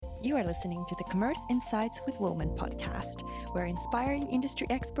You are listening to the Commerce Insights with Women podcast, where inspiring industry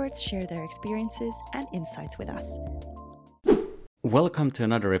experts share their experiences and insights with us. Welcome to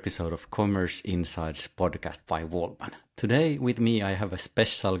another episode of Commerce Insights podcast by Woolman. Today with me I have a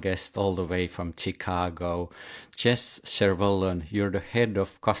special guest all the way from Chicago, Jess Cervellon. You're the head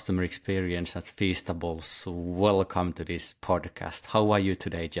of customer experience at Feastables. Welcome to this podcast. How are you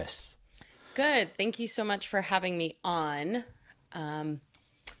today, Jess? Good. Thank you so much for having me on.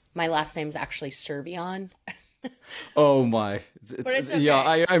 My last name is actually Cervellon. Oh my. But it's okay.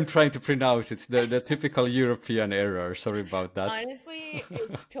 Yeah, I'm trying to pronounce it. The typical European error. Sorry about that. Honestly,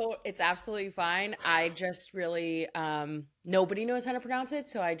 it's absolutely fine. I just really, nobody knows how to pronounce it.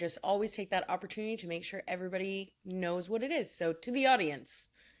 So I just always take that opportunity to make sure everybody knows what it is. So to the audience,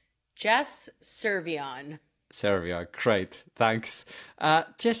 Jess Cervellon. Servia, great, thanks.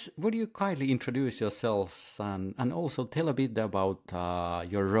 Jess, would you kindly introduce yourselves and also tell a bit about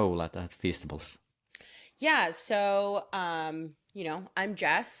your role at Feastables? Yeah, so, I'm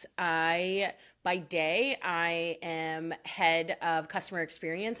Jess. By day, I am head of customer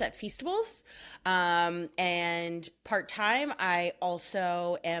experience at Feastables. And part-time, I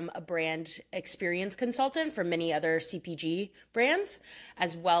also am a brand experience consultant for many other CPG brands,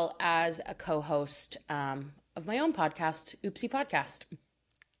 as well as a co-host of my own podcast, Oopsie Podcast.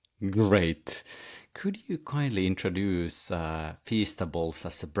 Great. Could you kindly introduce Feastables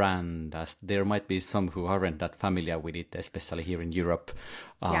as a brand, as there might be some who aren't that familiar with it, especially here in Europe.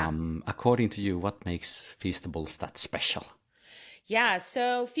 According to you, what makes Feastables that special? Yeah,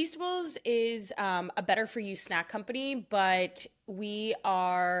 so Feastables is a better for you snack company, but we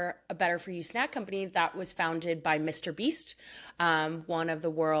are a better for you snack company that was founded by Mr. Beast, one of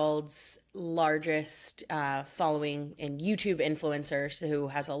the world's largest following in YouTube influencers who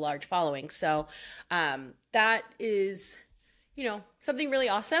has a large following. So that is, something really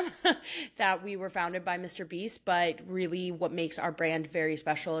awesome that we were founded by Mr. Beast, but really what makes our brand very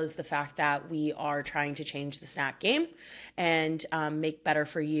special is the fact that we are trying to change the snack game and make better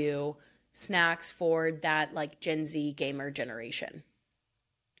for you snacks for that like Gen Z gamer generation.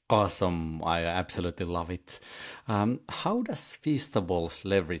 Awesome. I absolutely love it. How does Feastables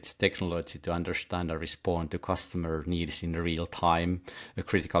leverage technology to understand and respond to customer needs in real time, a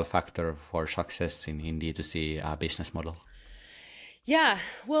critical factor for success in D2C business model? Yeah,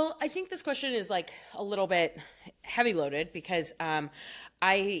 well, I think this question is like a little bit heavy loaded because from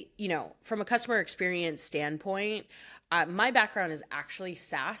a customer experience standpoint, my background is actually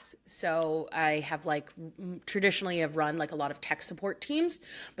SaaS. So I have traditionally have run like a lot of tech support teams.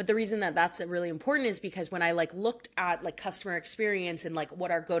 But the reason that that's really important is because when I looked at customer experience and what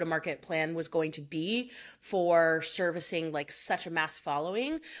our go-to-market plan was going to be for servicing such a mass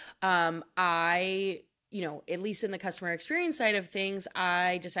following, at least in the customer experience side of things,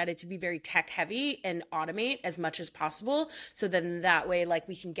 I decided to be very tech heavy and automate as much as possible. So then that way,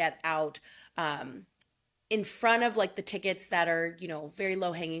 we can get out in front of the tickets that are, very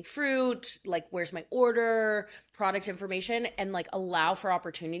low hanging fruit, where's my order, product information, and allow for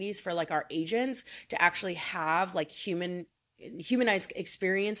opportunities for our agents to actually have humanized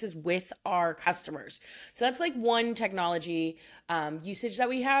experiences with our customers. So that's one technology usage that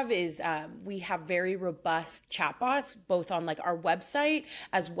we have is we have very robust chatbots, both on our website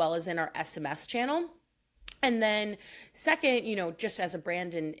as well as in our SMS channel. And then second, just as a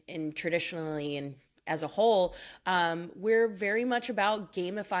brand and traditionally and as a whole, we're very much about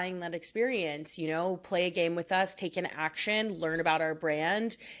gamifying that experience, play a game with us, take an action, learn about our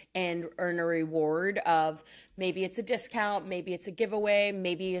brand, and earn a reward of maybe it's a discount, maybe it's a giveaway,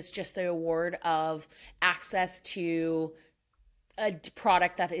 maybe it's just the award of access to a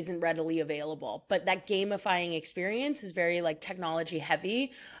product that isn't readily available. But that gamifying experience is very technology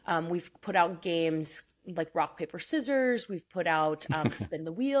heavy. We've put out games like rock, paper, scissors. We've put out spin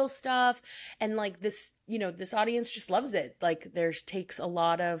the wheel stuff. And this, this audience just loves it. There's takes a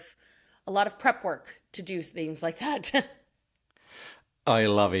lot of prep work to do things like that. I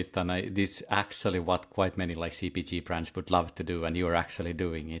love it. And this actually what quite many CPG brands would love to do. And you're actually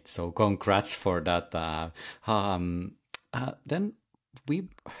doing it. So congrats for that. Then we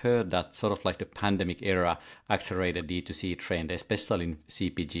heard that sort of the pandemic era accelerated D2C trend, especially in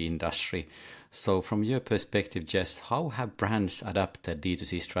CPG industry. So from your perspective, Jess, how have brands adapted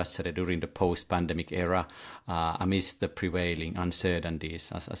D2C strategy during the post-pandemic era amidst the prevailing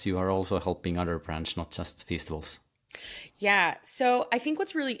uncertainties, as you are also helping other brands, not just Feastables? Yeah. So I think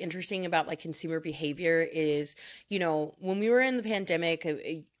what's really interesting about consumer behavior is, when we were in the pandemic,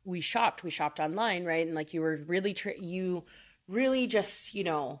 we shopped online, right? And you were really, you really just,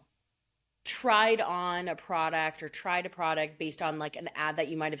 tried on a product or tried a product based on like an ad that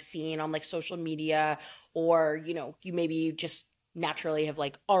you might have seen on like social media, or you maybe just naturally have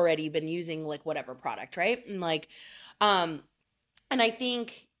like already been using like whatever product, right? And like um and I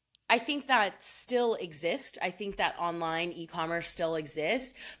think that still exists. I think that online e-commerce still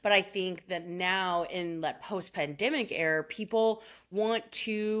exists, but I think that now in that post-pandemic era, people want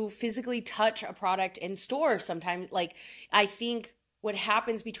to physically touch a product in store. Sometimes, like, I think what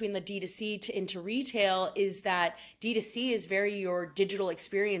happens between the D2C into retail is that D2C is very your digital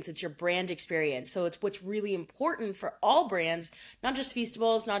experience. It's your brand experience. So it's what's really important for all brands, not just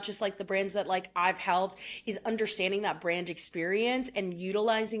Feastables, not just like the brands that like I've helped, is understanding that brand experience and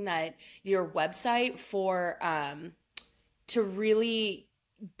utilizing that your website for to really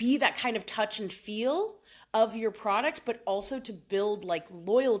be that kind of touch and feel of your product, but also to build like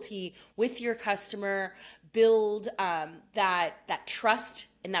loyalty with your customer, build that trust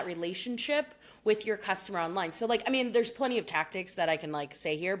and that relationship with your customer online. So like, I mean, there's plenty of tactics that I can like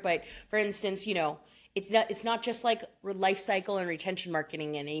say here, but for instance, it's not just like life cycle and retention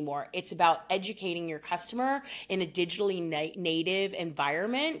marketing anymore. It's about educating your customer in a digitally native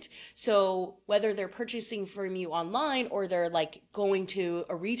environment. So whether they're purchasing from you online or they're like going to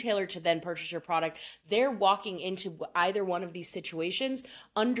a retailer to then purchase your product, they're walking into either one of these situations,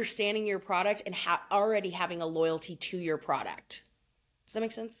 understanding your product and already having a loyalty to your product. Does that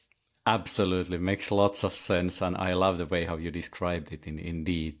make sense? Absolutely, makes lots of sense, and I love the way how you described it in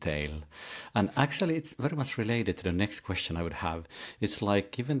detail. And actually, it's very much related to the next question I would have. It's like,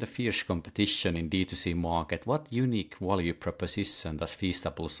 given the fierce competition in D2C market, what unique value proposition does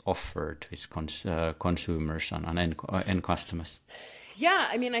Feastables offer to its consumers and end customers? Yeah,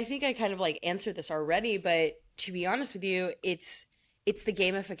 I mean, I think I kind of like answered this already, but to be honest with you, it's the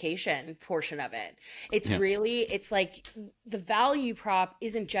gamification portion of it. It's Yeah. really, it's like the value prop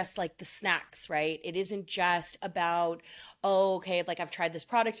isn't just like the snacks, right? It isn't just about, oh, okay, like I've tried this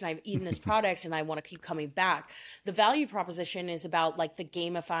product and I've eaten this product and I want to keep coming back. The value proposition is about like the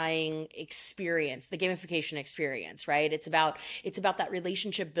gamifying experience, the gamification experience, right? It's about that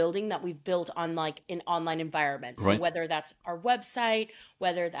relationship building that we've built on like in online environments. So Right. whether that's our website,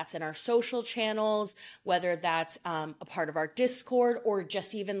 whether that's in our social channels, whether that's a part of our Discord, or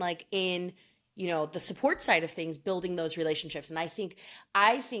just even like in the support side of things, building those relationships. And I think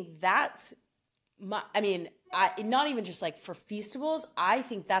that's I mean, not even just like for Feastables, I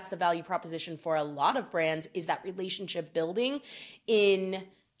think that's the value proposition for a lot of brands, is that relationship building in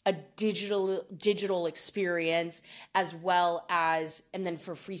a digital experience, as well as, and then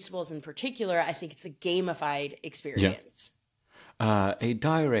for Feastables in particular, I think it's the gamified Yeah. experience. A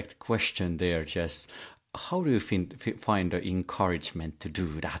direct question there, Jess. How do you find the encouragement to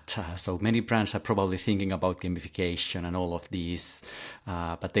do that? So many brands are probably thinking about gamification and all of these,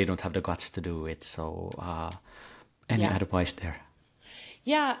 but they don't have the guts to do it. So, any Yeah. advice there?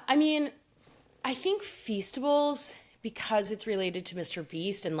 Yeah. I mean, I think Feastables, because it's related to Mr.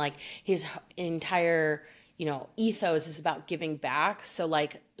 Beast and like his entire, ethos is about giving back. So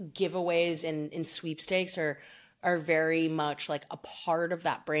like giveaways and sweepstakes are very much like a part of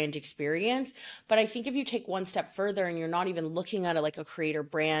that brand experience. But I think if you take one step further and you're not even looking at it like a creator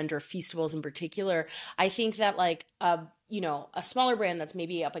brand or Feastables in particular, I think that like a smaller brand that's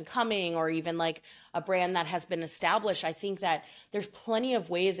maybe up and coming, or even like a brand that has been established, I think that there's plenty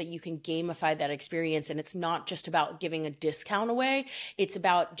of ways that you can gamify that experience. And it's not just about giving a discount away, it's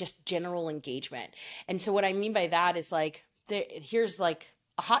about just general engagement. And so what I mean by that is like, here's like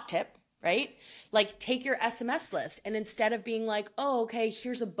a hot tip, right? Like take your SMS list, and instead of being like, oh, okay,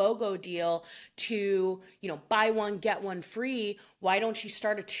 here's a BOGO deal to, buy one, get one free, why don't you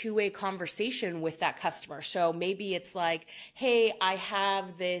start a two-way conversation with that customer? So maybe it's like, hey, I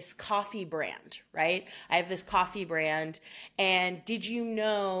have this coffee brand, right? I have this coffee brand, and did you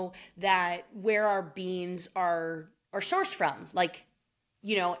know that where our beans are sourced from? Like,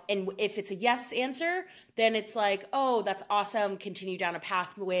 and if it's a yes answer, then it's like, oh, that's awesome. Continue down a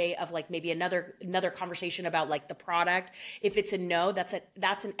pathway of like maybe another conversation about like the product. If it's a no, that's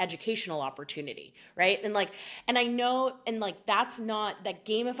an educational opportunity, right? And I know, and like that's not, that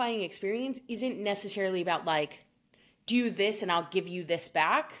gamifying experience isn't necessarily about like, do this and I'll give you this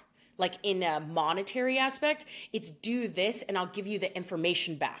back, like in a monetary aspect. It's do this and I'll give you the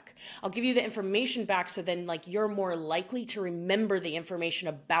information back. I'll give you the information back, so then like you're more likely to remember the information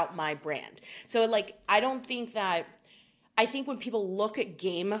about my brand. So like I think when people look at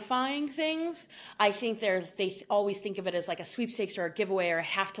gamifying things, I think they always think of it as like a sweepstakes or a giveaway, or I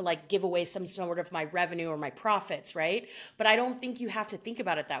have to like give away some sort of my revenue or my profits, right? But I don't think you have to think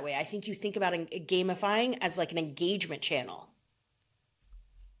about it that way. I think you think about gamifying as like an engagement channel.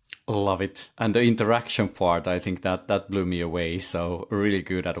 Love it. And the interaction part, I think that blew me away. So really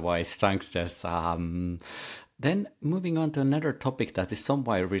good advice. Thanks, Jess. Then moving on to another topic that is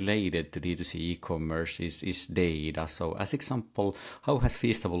somewhat related to D2C e-commerce is data. So as example, how has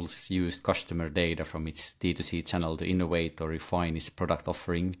Feastables used customer data from its D2C channel to innovate or refine its product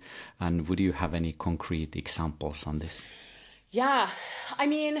offering? And would you have any concrete examples on this? Yeah, I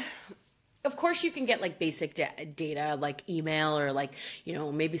mean, of course you can get like basic data like email or like, you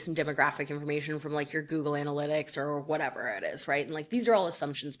know, maybe some demographic information from like your Google Analytics or whatever it is, right? And like these are all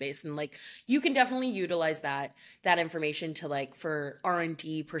assumptions based, and like you can definitely utilize that information to like for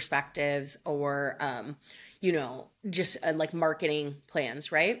R&D perspectives or you know, just like marketing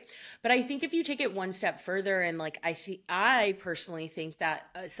plans, right? But I think if you take it one step further, and like I personally think that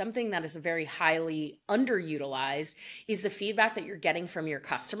something that is very highly underutilized is the feedback that you're getting from your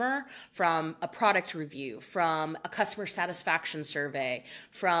customer, from a product review, from a customer satisfaction survey,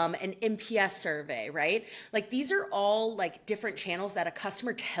 from an NPS survey, right? Like these are all like different channels that a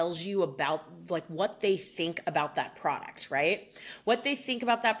customer tells you about like what they think about that product, right? What they think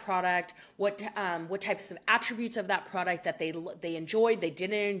about that product, what types of attributes of that product that they enjoyed, they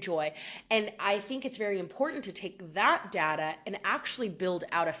didn't enjoy. And I think it's very important to take that data and actually build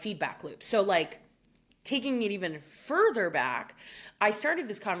out a feedback loop. So like taking it even further back, I started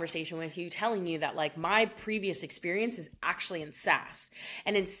this conversation with you telling you that like my previous experience is actually in SaaS.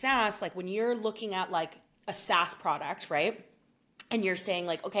 And in SaaS, like when you're looking at like a SaaS product, right? And you're saying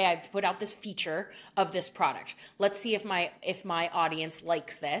like, okay, I've put out this feature of this product. Let's see if my audience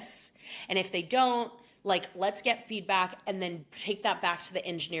likes this. And if they don't, like, let's get feedback and then take that back to the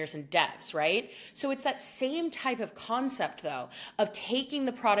engineers and devs, right? So it's that same type of concept, though, of taking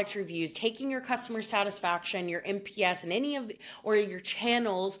the product reviews, taking your customer satisfaction, your NPS, and any of the, or your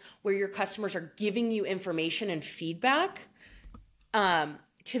channels where your customers are giving you information and feedback,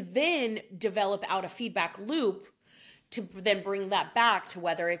 to then develop out a feedback loop to then bring that back to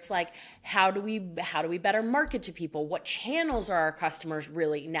whether it's like, how do we better market to people? What channels are our customers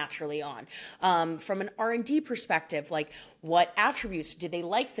really naturally on? From an R&D perspective, like what attributes, did they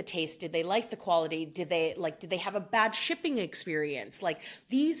like the taste? Did they like the quality? Did they have a bad shipping experience? Like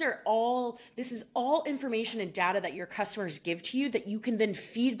this is all information and data that your customers give to you that you can then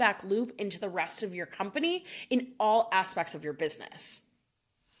feedback loop into the rest of your company in all aspects of your business.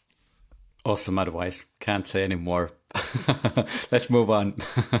 Awesome advice. Can't say any more. Let's move on.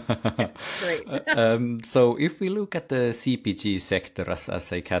 Great. So if we look at the CPG sector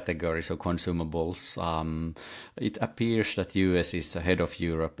as a category, so consumables, it appears that US is ahead of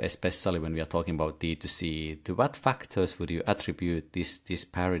Europe, especially when we are talking about D2C. To what factors would you attribute this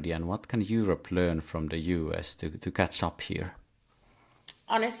disparity, and what can Europe learn from the US to catch up here?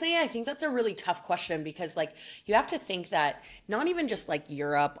 Honestly, I think that's a really tough question because like you have to think that not even just like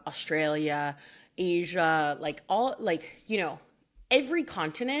Europe, Australia, Asia, like all like, you know, every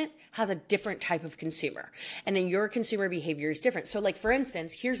continent has a different type of consumer, and then your consumer behavior is different. So like, for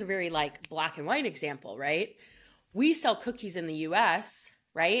instance, here's a very like black and white example, right? We sell cookies in the US,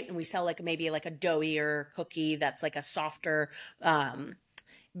 right? And we sell like maybe like a doughier cookie that's like a softer,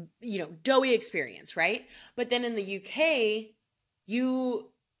 you know, doughy experience, right? But then in the UK, you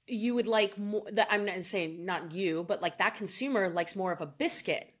would like more that, I'm not saying not you, but like that consumer likes more of a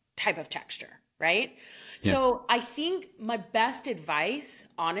biscuit type of texture, right? Yeah. So I think my best advice,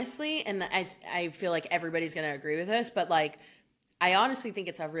 honestly, and I feel like everybody's going to agree with this, but like I honestly think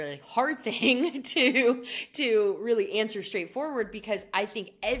it's a really hard thing to really answer straightforward, because I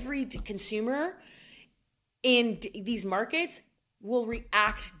think every consumer in these markets will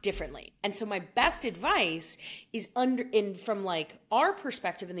react differently. And so my best advice is from like our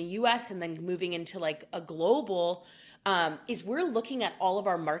perspective in the US and then moving into like a global, is we're looking at all of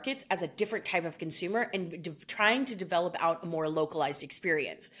our markets as a different type of consumer and trying to develop out a more localized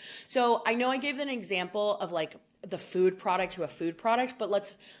experience. So I know I gave an example of like the food product to a food product, but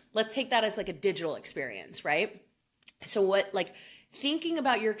let's take that as like a digital experience, right? So what, like, thinking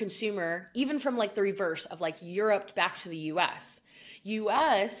about your consumer, even from like the reverse of like Europe back to the US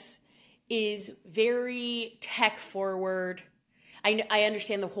is very tech forward. I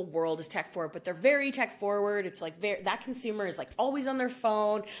understand the whole world is tech forward, but they're very tech forward. It's like that consumer is like always on their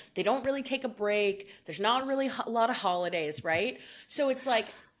phone. They don't really take a break. There's not really a lot of holidays, right? So it's like,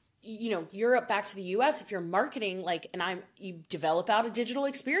 you know, Europe back to the US, if you're marketing, like, you develop out a digital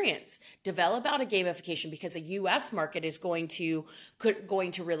experience, develop out a gamification, because the US market is going to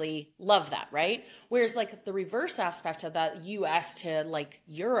really love that, right? Whereas like the reverse aspect of that, US to like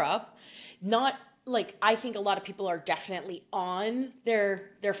Europe, not like, I think a lot of people are definitely on their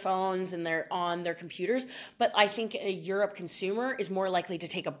phones and they're on their computers, but I think a Europe consumer is more likely to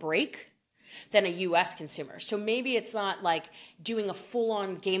take a break than a US consumer. So maybe it's not like doing a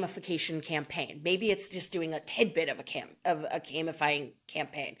full-on gamification campaign. Maybe it's just doing a tidbit of a gamifying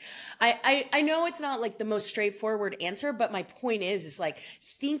campaign. I know it's not like the most straightforward answer, but my point is like,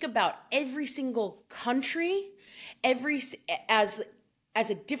 think about every single country, as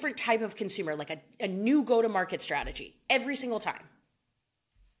a different type of consumer, like a new go-to-market strategy every single time.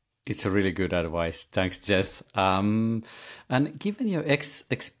 It's a really good advice. Thanks, Jess. And given your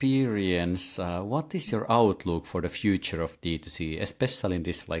experience, what is your outlook for the future of D2C, especially in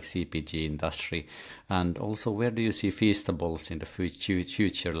this like CPG industry? And also, where do you see Feastables in the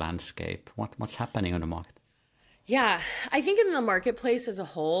future landscape? What's happening on the market? Yeah, I think in the marketplace as a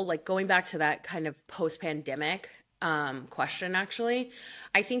whole, like going back to that kind of post-pandemic question, actually,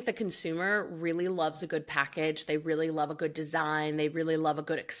 I think the consumer really loves a good package. They really love a good design. They really love a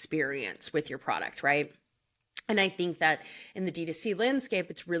good experience with your product, right? And I think that in the D2C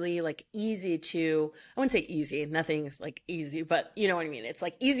landscape, it's really like easy to, I wouldn't say easy, nothing is like easy, but you know what I mean? It's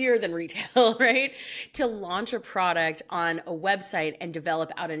like easier than retail, right? To launch a product on a website and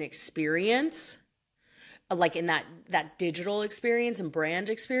develop out an experience like in that digital experience and brand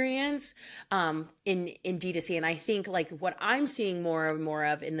experience in D2C. And I think like what I'm seeing more and more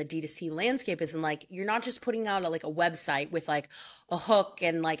of in the D2C landscape is in like, you're not just putting out like a website with like a hook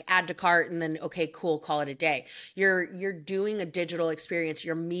and like add to cart and then, okay, cool, call it a day. You're doing a digital experience.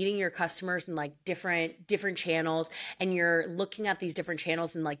 You're meeting your customers in like different channels, and you're looking at these different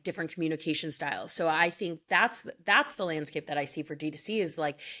channels and like different communication styles. So I think that's the landscape that I see for D2C, is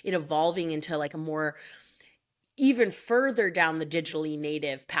like it evolving into like a more even further down the digitally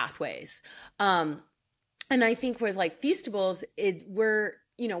native pathways. And I think with like Feastables, we're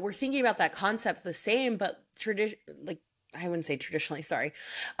thinking about that concept the same, but I wouldn't say traditionally, sorry.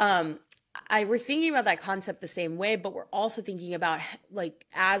 We're thinking about that concept the same way, but we're also thinking about like,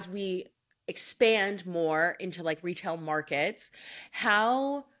 as we expand more into like retail markets,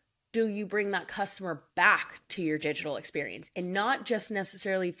 how do you bring that customer back to your digital experience, and not just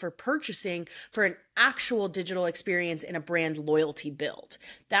necessarily for purchasing, for an actual digital experience and a brand loyalty build?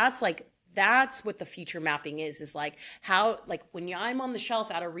 That's what the future mapping is like, how, like when I'm on the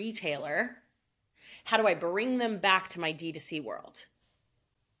shelf at a retailer, how do I bring them back to my D2C world?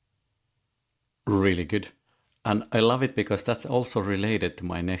 Really good. And I love it because that's also related to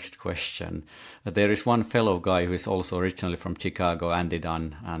my next question. There is one fellow guy who is also originally from Chicago, Andy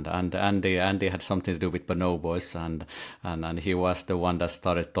Dunn, and Andy had something to do with Bonobos, and he was the one that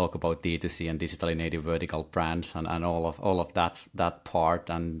started talk about D2C and digitally native vertical brands and all of that part.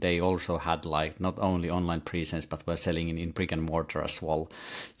 And they also had like not only online presence but were selling in brick and mortar as well.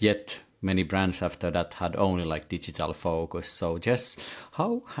 Yet many brands after that had only like digital focus. So Jess,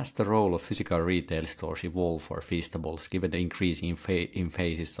 how has the role of physical retail stores evolved for Feastables given the increasing in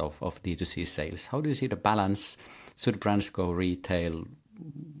phases of D2C sales? How do you see the balance? Should brands go retail?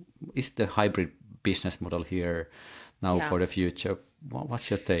 Is the hybrid business model here now for the future?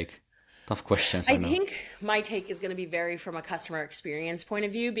 What's your take? Tough questions, I know. I think my take is going to be vary from a customer experience point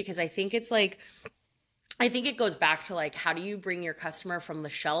of view, because I think it's like, I think it goes back to like, how do you bring your customer from the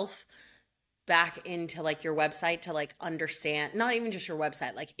shelf back into like your website to like understand, not even just your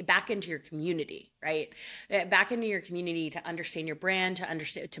website, like back into your community, right? Back into your community to understand your brand, to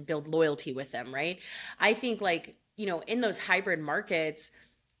understand, to build loyalty with them, right? I think like, in those hybrid markets,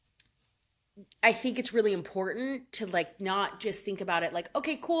 I think it's really important to like not just think about it like,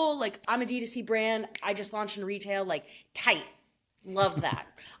 okay, cool, like I'm a D2C brand, I just launched in retail, like tight. Love that.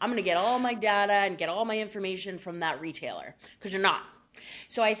 I'm going to get all my data and get all my information from that retailer, because you're not.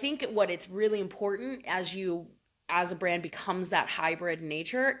 So I think what it's really important as a brand becomes that hybrid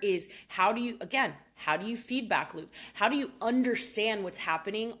nature is how do you feedback loop? How do you understand what's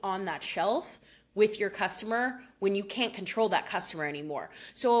happening on that shelf with your customer when you can't control that customer anymore?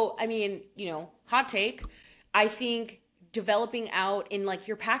 So, I mean, hot take, I think developing out in like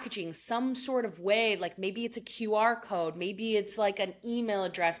your packaging some sort of way, like maybe it's a QR code, maybe it's like an email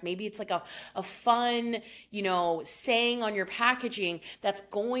address, maybe it's like a fun, saying on your packaging that's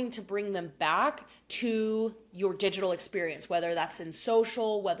going to bring them back to your digital experience, whether that's in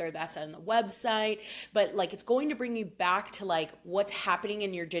social, whether that's on the website, but like it's going to bring you back to like what's happening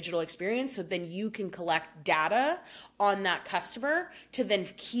in your digital experience, so then you can collect data on that customer to then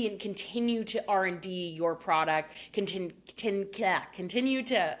continue to R&D your product, continue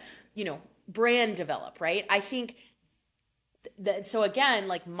to brand develop, right? I think so again,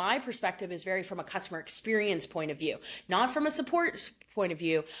 like my perspective is very from a customer experience point of view, not from a support point of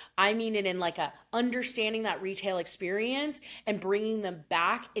view. I mean it in like a understanding that retail experience and bringing them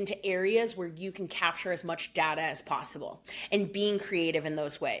back into areas where you can capture as much data as possible and being creative in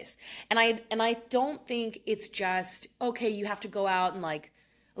those ways. And I don't think it's just, okay, you have to go out and like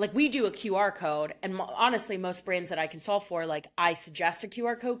we do a QR code, and honestly, most brands that I can solve for, like I suggest a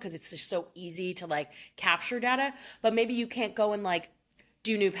QR code because it's just so easy to like capture data, but maybe you can't go and like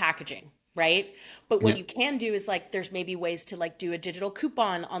do new packaging, right? But what you can do is like, there's maybe ways to like do a digital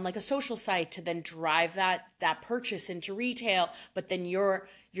coupon on like a social site to then drive that purchase into retail, but then you're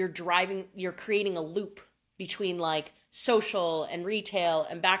creating a loop between like social and retail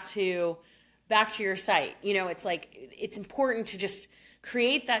and back to your site. You know, it's like, it's important to just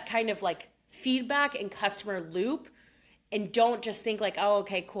create that kind of like feedback and customer loop, and don't just think like, oh,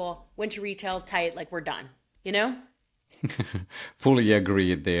 okay, cool, went to retail, tight, like we're done, you know? Fully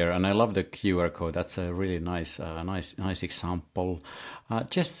agree there, and I love the QR code. That's a really nice example.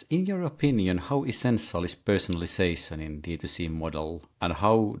 Jess, in your opinion, how essential is personalization in D2C model, and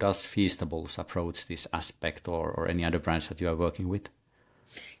how does Feastables approach this aspect, or any other brands that you are working with?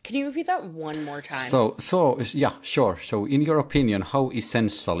 Can you repeat that one more time? So yeah, sure. So in your opinion, how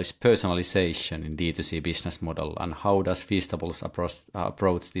essential is personalization in D2C business model, and how does Feastables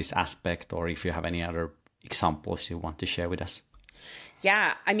approach this aspect, or if you have any other examples you want to share with us?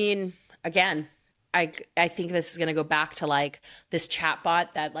 Yeah, I mean, again, I think this is going to go back to like this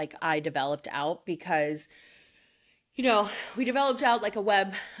chatbot that like I developed out, because you know, we developed out like a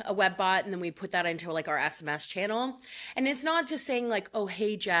web bot, and then we put that into like our SMS channel. And it's not just saying like, oh,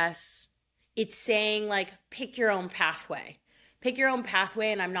 hey, Jess. It's saying like, pick your own pathway. Pick your own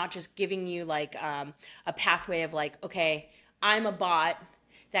pathway. And I'm not just giving you like a pathway of like, okay, I'm a bot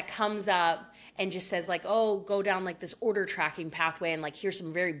that comes up and just says like, oh, go down like this order tracking pathway, and like, here's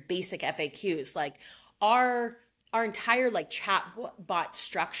some very basic FAQs. Like our entire like chat bot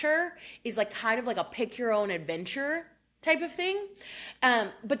structure is like kind of like a pick your own adventure type of thing.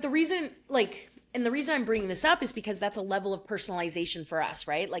 But the reason I'm bringing this up is because that's a level of personalization for us,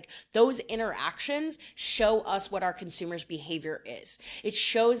 right? Like those interactions show us what our consumers' behavior is. It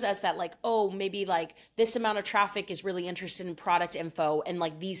shows us that like, oh, maybe like this amount of traffic is really interested in product info and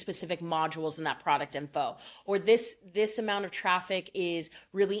like these specific modules in that product info, or this amount of traffic is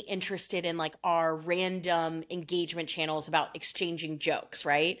really interested in like our random engagement channels about exchanging jokes,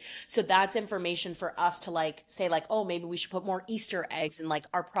 right? So that's information for us to like say like, oh, maybe we should put more Easter eggs in like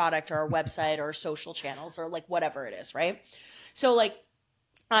our product or our website or social channels or like whatever it is, right? So like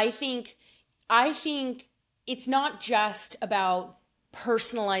I think it's not just about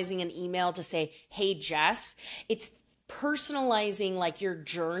personalizing an email to say, hey, Jess. It's personalizing like your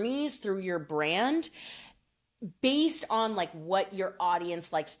journeys through your brand based on like what your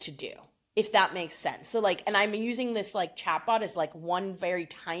audience likes to do, if that makes sense. So like, and I'm using this like chatbot as like one very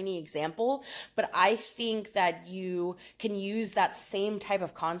tiny example, but I think that you can use that same type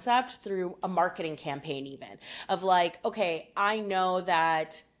of concept through a marketing campaign, even of like, okay, I know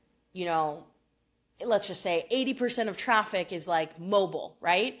that, you know, let's just say 80% of traffic is like mobile,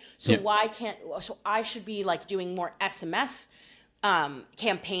 right? So so I should be like doing more SMS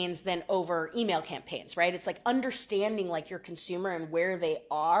campaigns than over email campaigns, right? It's like understanding like your consumer and where they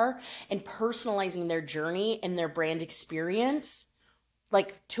are and personalizing their journey and their brand experience,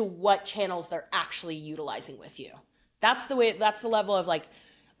 like to what channels they're actually utilizing with you. That's the level of like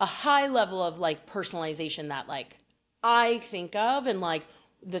a high level of like personalization that like I think of, and like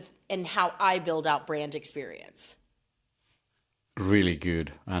and how I build out brand experience. Really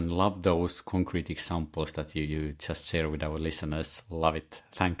good, and love those concrete examples that you just share with our listeners. Love it.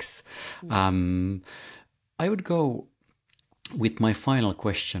 Thanks. I would go with my final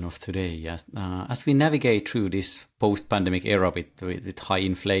question of today. As we navigate through this post-pandemic era with high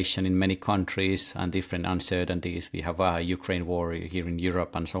inflation in many countries and different uncertainties, we have a Ukraine war here in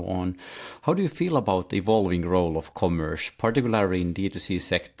Europe and so on. How do you feel about the evolving role of commerce, particularly in D2C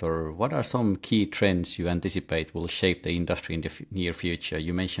sector? What are some key trends you anticipate will shape the industry in the near future?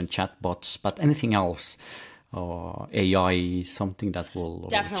 You mentioned chatbots, but anything else? Or AI, something that will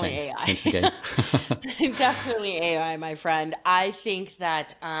definitely change the game? Definitely AI, my friend. I think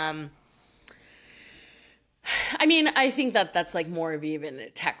that I think that that's like more of even a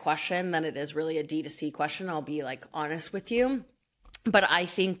tech question than it is really a D2C question. I'll be like honest with you. But I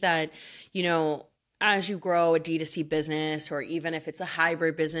think that, you know, as you grow a D2C business, or even if it's a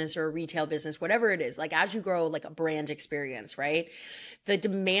hybrid business or a retail business, whatever it is, like as you grow like a brand experience, right? The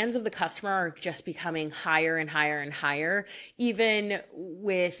demands of the customer are just becoming higher and higher and higher. Even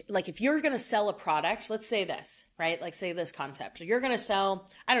with like, if you're going to sell a product, let's say this, right? Like say this concept, you're going to sell,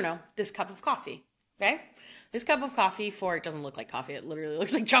 I don't know, this cup of coffee. Okay. This cup of coffee it doesn't look like coffee. It literally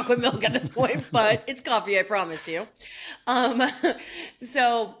looks like chocolate milk at this point, but it's coffee, I promise you.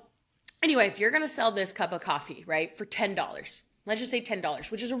 So anyway, if you're going to sell this cup of coffee, right, for $10, let's just say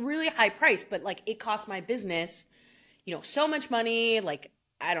 $10, which is a really high price, but like it costs my business, so much money, like,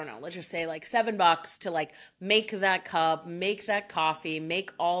 I don't know, let's just say like $7 to like make that cup, make that coffee,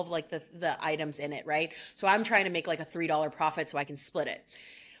 make all of like the items in it, right? So I'm trying to make like a $3 profit so I can split it.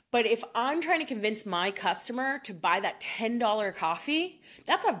 But if I'm trying to convince my customer to buy that $10 coffee,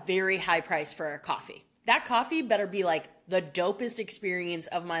 that's a very high price for a coffee. That coffee better be like the dopest experience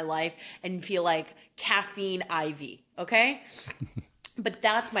of my life and feel like caffeine IV, okay? But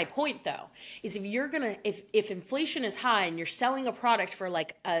that's my point though, is if inflation is high and you're selling a product for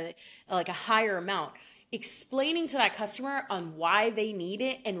like a higher amount, explaining to that customer on why they need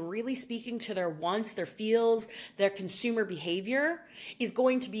it and really speaking to their wants, their feels, their consumer behavior is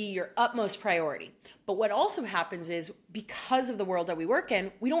going to be your utmost priority. But what also happens is, because of the world that we work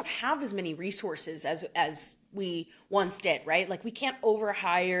in, we don't have as many resources as we once did, right? Like we can't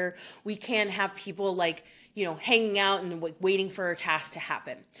overhire, we can't have people like, hanging out and waiting for a task to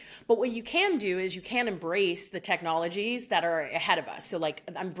happen. But what you can do is you can embrace the technologies that are ahead of us. So like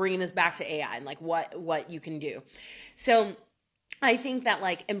I'm bringing this back to AI and like what you can do. So I think that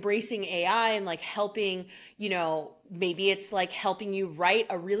like embracing AI and like helping, maybe it's like helping you write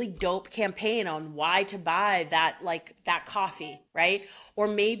a really dope campaign on why to buy that coffee, right? Or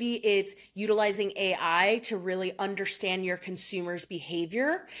maybe it's utilizing AI to really understand your consumer's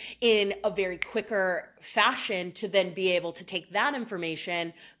behavior in a very quicker fashion to then be able to take that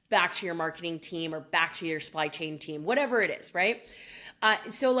information back to your marketing team or back to your supply chain team, whatever it is, right?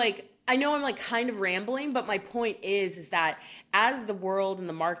 So like, I know I'm like kind of rambling, but my point is that as the world and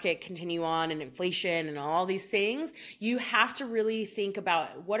the market continue on and inflation and all these things, you have to really think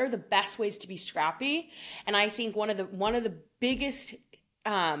about what are the best ways to be scrappy. And I think one of the biggest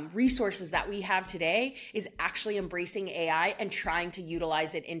resources that we have today is actually embracing AI and trying to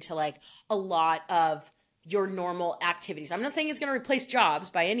utilize it into like a lot of your normal activities. I'm not saying it's going to replace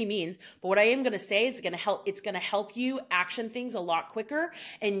jobs by any means, but what I am going to say is it's going to help you action things a lot quicker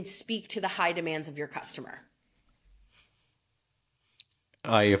and speak to the high demands of your customer.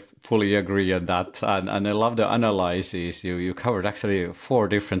 I fully agree on that, and I love the analysis. You covered actually 4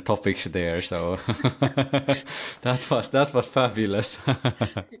 different topics there, so that was fabulous. I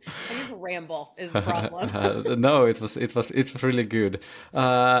just ramble is the problem. No, it was really good.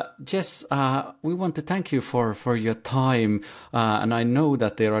 Jess, we want to thank you for your time, and I know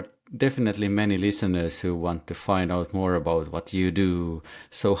that there are definitely many listeners who want to find out more about what you do.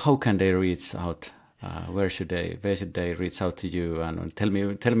 So how can they reach out? Where should they reach out to you, and tell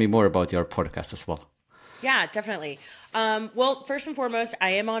me more about your podcast as well? Yeah, definitely. Well, first and foremost, I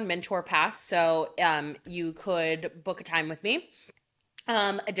am on Mentor Pass, so you could book a time with me.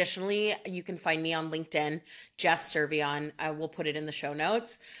 Additionally, you can find me on LinkedIn, Jess Cervellon. I will put it in the show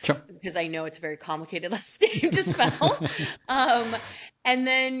notes. Sure. Because I know it's a very complicated last name to spell. And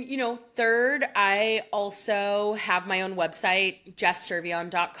then, third, I also have my own website,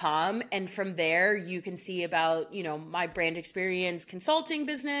 jesscervellon.com. And from there, you can see about, my brand experience consulting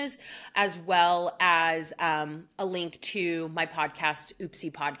business, as well as a link to my podcast,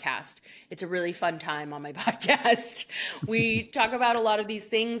 Oopsie Podcast. It's a really fun time on my podcast. We talk about a lot of these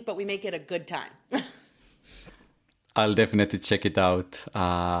things, but we make it a good time. I'll definitely check it out.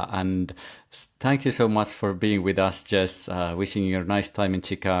 And thank you so much for being with us, Jess. Wishing you a nice time in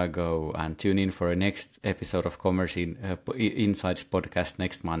Chicago, and tune in for a next episode of Commerce Insights podcast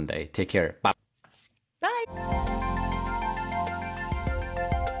next Monday. Take care. Bye. Bye.